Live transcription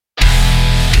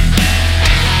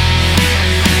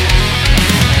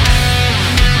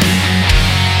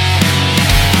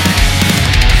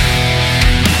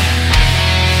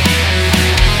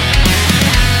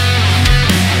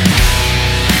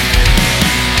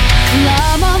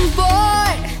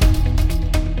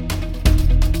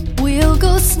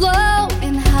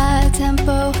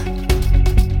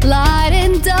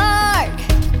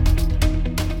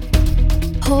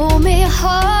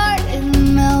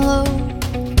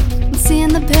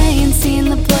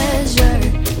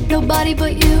Nobody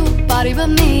but you, body but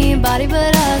me, body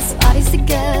but us, bodies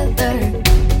together.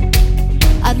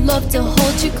 I'd love to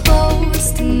hold you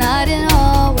close tonight and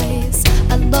always.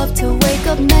 I'd love to wake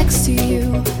up next to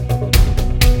you.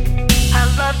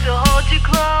 I'd love to hold you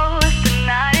close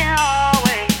tonight and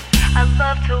always. I'd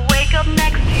love to wake up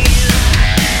next to you.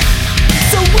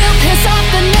 So we'll piss off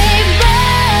the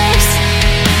neighbors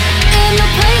in the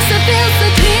place that feels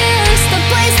the tears, the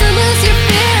place to lose your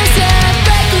fears. Yeah,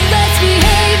 break the let's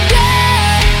behave, yeah.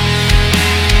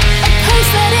 A place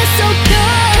that is so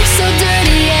pure, so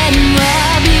dirty and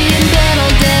robbing. In bed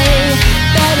all day,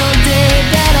 bed all day,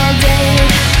 bed all day,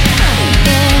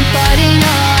 and fighting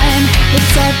on.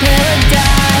 It's our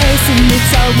paradise and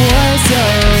it's our war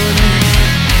zone.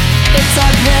 It's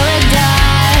our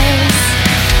paradise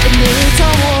and it's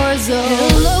our war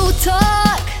zone.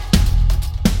 Pillowtalk,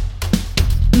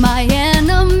 my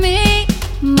enemy,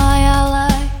 my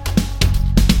ally,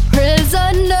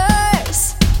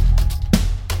 prisoners.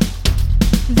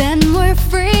 Then we're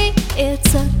free,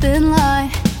 it's a thin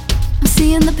line. I'm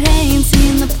seeing the pain,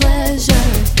 seeing the pleasure.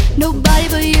 Nobody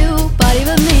but you, body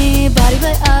but me, body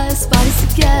but us, bodies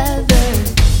together.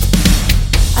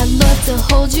 I'd love to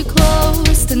hold you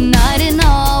close tonight and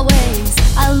always.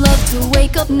 I'd love to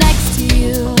wake up next to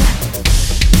you.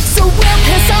 So we'll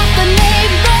piss off the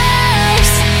neighbors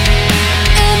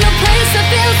in the place that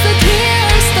feels the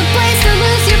tears, the place to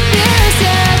lose your fears.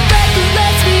 Yeah, break the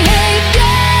let's behave,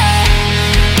 yeah.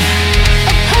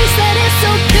 A place that is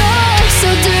so pure, so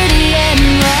dirty and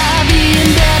robbing. In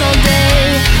bed all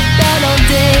day, bed all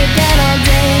day, bed all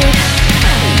day,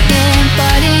 and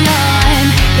fighting on.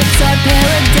 It's our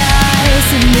paradise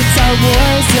and it's our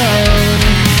war zone.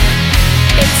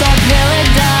 It's our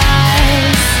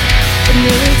paradise and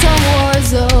it's our war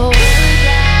zone.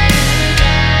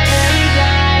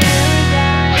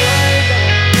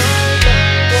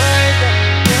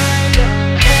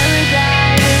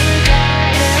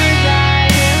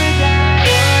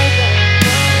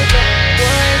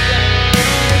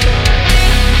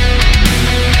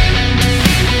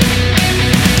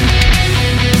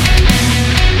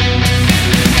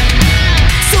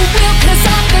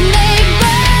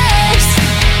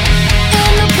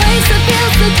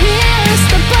 The tears,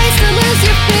 the place to lose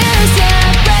your fears. Yeah,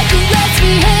 break the let's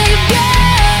behave,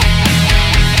 yeah.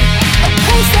 A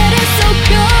place that is so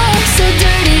pure, so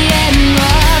dirty and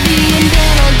robbing. In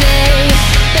bed all day,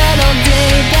 bed all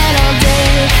day, bed all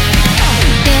day,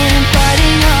 and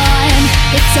fighting on.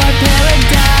 It's our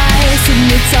paradise and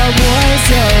it's our war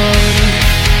zone.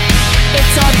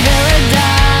 It's our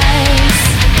paradise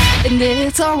and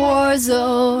it's our war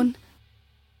zone.